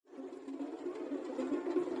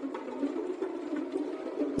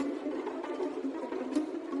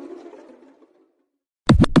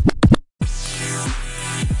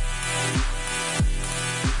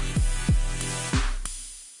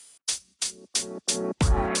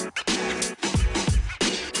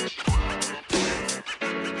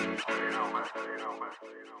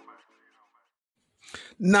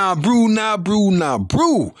Nah, brew, nah, brew, nah,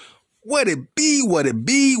 brew. What it be, what it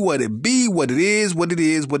be, what it be, what it is, what it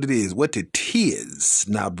is, what it is, what it is.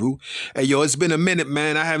 Nah, brew. Hey, yo, it's been a minute,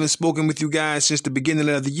 man. I haven't spoken with you guys since the beginning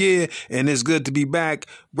of the year, and it's good to be back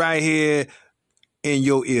right here in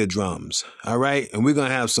your eardrums. All right? And we're going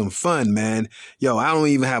to have some fun, man. Yo, I don't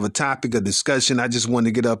even have a topic of discussion. I just want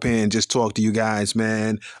to get up here and just talk to you guys,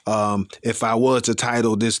 man. If I was to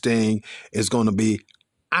title this thing, it's going to be,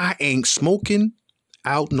 I ain't smoking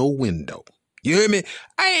out no window. You hear me?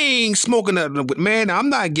 I ain't smoking out the man. I'm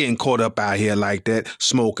not getting caught up out here like that,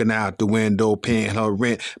 smoking out the window, paying her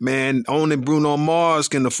rent. Man, only Bruno Mars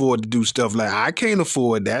can afford to do stuff like I can't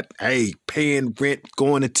afford that. Hey, paying rent,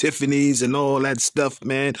 going to Tiffany's and all that stuff,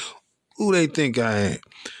 man. Who they think I am?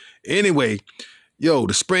 Anyway, yo,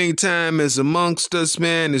 the springtime is amongst us,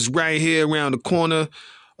 man. It's right here around the corner.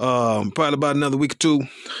 Probably about another week or two.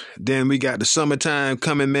 Then we got the summertime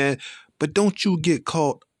coming, man. But don't you get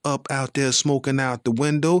caught up out there smoking out the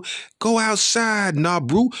window. Go outside, nah,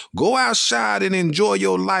 brew. Go outside and enjoy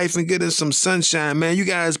your life and get in some sunshine, man. You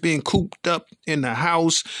guys being cooped up in the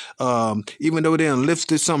house, even though they done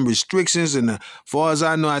lifted some restrictions. And as far as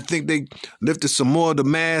I know, I think they lifted some more of the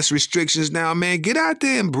mask restrictions now, man. Get out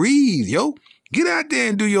there and breathe, yo. Get out there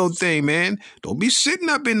and do your thing, man. Don't be sitting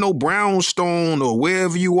up in no brownstone or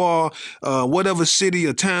wherever you are, whatever city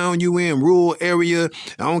or town you in, rural area.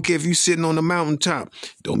 I don't care if you sitting on the mountaintop.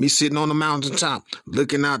 Don't be sitting on the mountaintop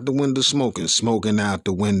looking out the window smoking out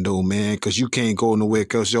the window, man, because you can't go nowhere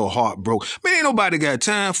because your heart broke. Man, ain't nobody got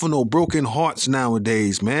time for no broken hearts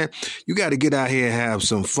nowadays, man. You got to get out here and have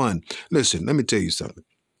some fun. Listen, let me tell you something.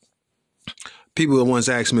 People once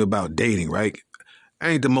asked me about dating, right? I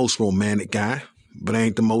ain't the most romantic guy, but I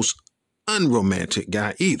ain't the most unromantic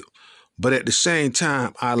guy either. But at the same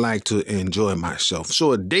time, I like to enjoy myself.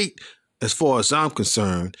 So a date, as far as I'm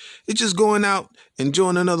concerned, it's just going out,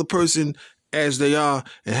 enjoying another person as they are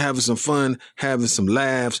and having some fun, having some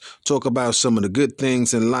laughs, talk about some of the good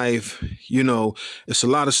things in life. You know, it's a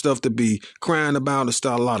lot of stuff to be crying about. It's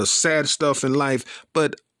a lot of sad stuff in life,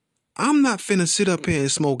 but I'm not finna sit up here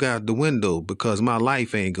and smoke out the window because my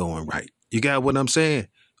life ain't going right. You got what I'm saying?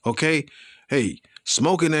 Okay? Hey,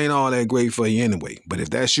 smoking ain't all that great for you anyway. But if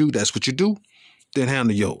that's you, that's what you do, then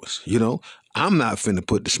handle yours. You know, I'm not finna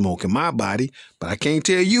put the smoke in my body, but I can't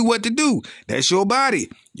tell you what to do. That's your body.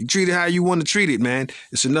 You treat it how you want to treat it, man.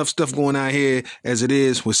 It's enough stuff going on here as it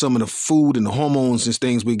is with some of the food and the hormones and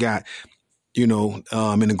things we got, you know,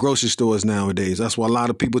 in the grocery stores nowadays. That's why a lot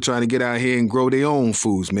of people trying to get out here and grow their own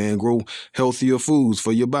foods, man. Grow healthier foods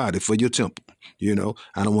for your body, for your temple. You know,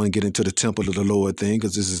 I don't want to get into the temple of the Lord thing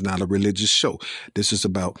because this is not a religious show. This is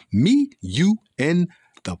about me, you, and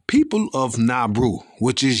the people of Nabru,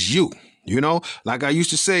 which is you. You know, like I used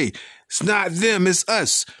to say, it's not them, it's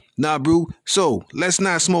us. Nabru. So let's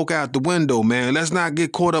not smoke out the window, man. Let's not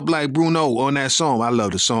get caught up like Bruno on that song. I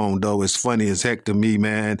love the song, though. It's funny as heck to me,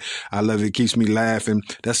 man. I love it. It keeps me laughing.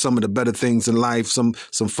 That's some of the better things in life. Some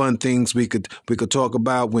fun things we could talk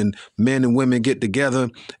about when men and women get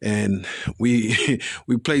together and we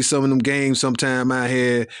play some of them games sometime out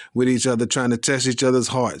here with each other, trying to test each other's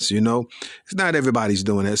hearts. You know, it's not everybody's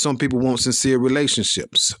doing that. Some people want sincere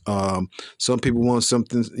relationships. Some people want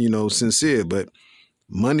something, you know, sincere, but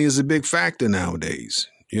money is a big factor nowadays.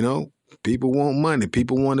 You know, people want money.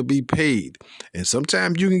 People want to be paid. And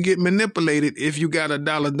sometimes you can get manipulated if you got a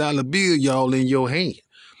dollar bill, y'all, in your hand,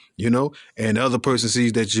 you know, and the other person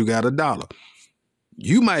sees that you got $1.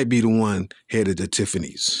 You might be the one headed to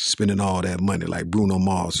Tiffany's spending all that money like Bruno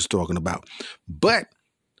Mars is talking about. But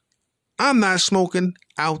I'm not smoking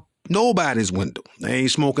out nobody's window. I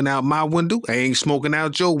ain't smoking out my window. I ain't smoking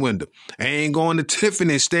out your window. I ain't going to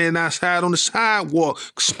Tiffany standing outside on the sidewalk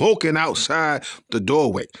smoking outside the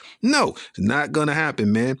doorway. No, it's not going to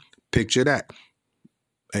happen, man. Picture that.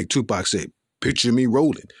 Like Tupac said, picture me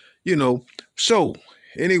rolling. You know, so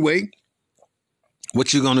anyway,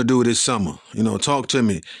 what you going to do this summer? You know, talk to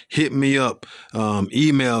me. Hit me up.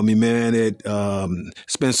 Email me, man.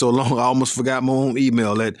 It's been so long, I almost forgot my own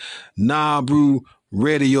email at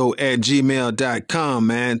nabruradio@gmail.com,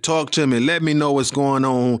 man. Talk to me. Let me know what's going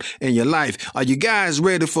on in your life. Are you guys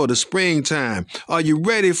ready for the springtime? Are you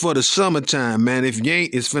ready for the summertime, man? If you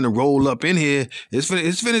ain't, it's finna roll up in here. It's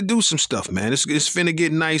finna do some stuff, man. It's finna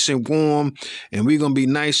get nice and warm, and we're gonna be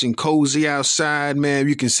nice and cozy outside, man.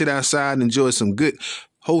 You can sit outside and enjoy some good,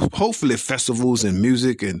 hopefully festivals and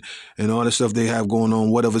music and all the stuff they have going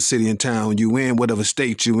on, whatever city and town you in, whatever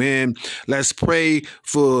state you in. Let's pray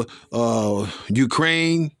for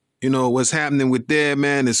Ukraine. what's happening with there,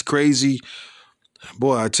 man, is crazy.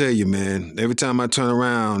 Boy, I tell you, man, every time I turn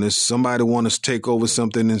around, it's somebody want to take over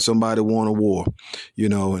something and somebody want a war,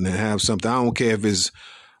 and have something. I don't care if it's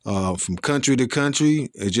from country to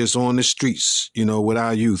country, it's just on the streets, with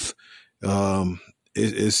our youth.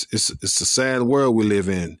 It's a sad world we live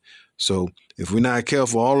in. So if we're not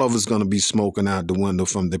careful, all of us going to be smoking out the window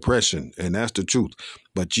from depression. And that's the truth.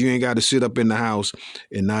 But you ain't got to sit up in the house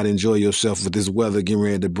and not enjoy yourself with this weather getting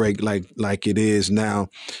ready to break like it is now.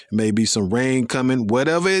 Maybe some rain coming,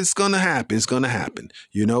 whatever it's going to happen, it's going to happen,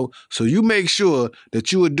 So you make sure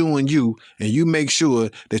that you are doing you, and you make sure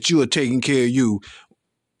that you are taking care of you.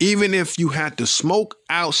 Even if you had to smoke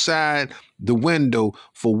outside the window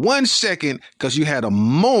for 1 second because you had a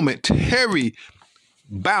momentary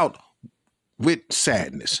bout with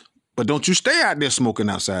sadness. But don't you stay out there smoking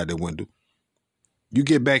outside the window. You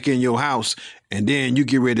get back in your house and then you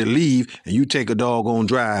get ready to leave and you take a doggone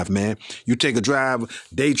drive, man. You take a drive,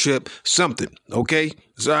 day trip, something, okay?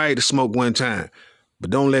 It's all right to smoke one time,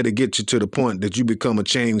 but don't let it get you to the point that you become a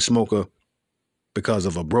chain smoker because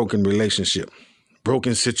of a broken relationship,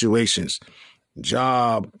 broken situations,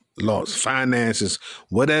 job loss, finances,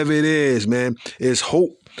 whatever it is, man. It's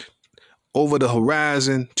hope over the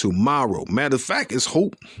horizon tomorrow. Matter of fact, it's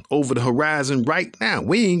hope over the horizon right now.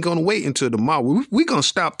 We ain't going to wait until tomorrow. We're going to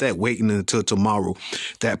stop that waiting until tomorrow,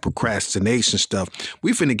 that procrastination stuff.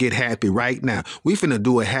 We finna get happy right now. We finna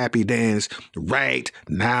do a happy dance right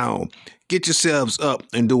now. Get yourselves up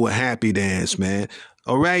and do a happy dance, man.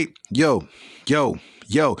 All right? Yo,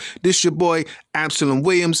 this your boy, Absalom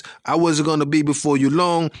Williams. I wasn't going to be before you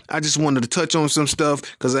long. I just wanted to touch on some stuff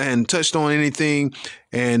because I hadn't touched on anything.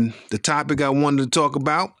 And the topic I wanted to talk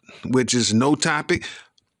about, which is no topic,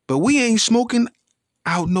 but we ain't smoking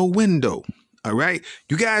out no window. All right?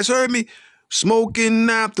 You guys heard me? Smoking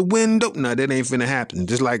out the window. No, that ain't finna happen.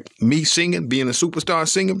 Just like me singing, being a superstar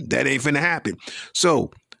singer, that ain't finna happen.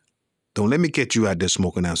 So don't let me catch you out there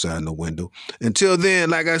smoking outside no window. Until then,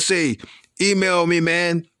 like I say, email me,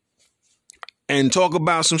 man, and talk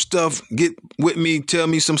about some stuff. Get with me. Tell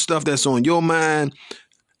me some stuff that's on your mind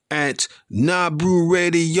at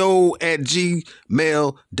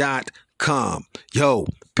nabruradio@gmail.com. Yo,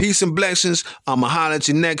 peace and blessings. I'ma holler at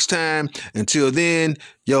you next time. Until then,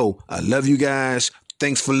 yo, I love you guys.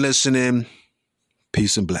 Thanks for listening.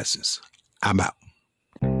 Peace and blessings. I'm out.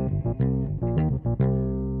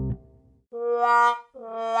 La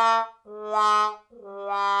la la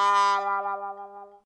la la la la la.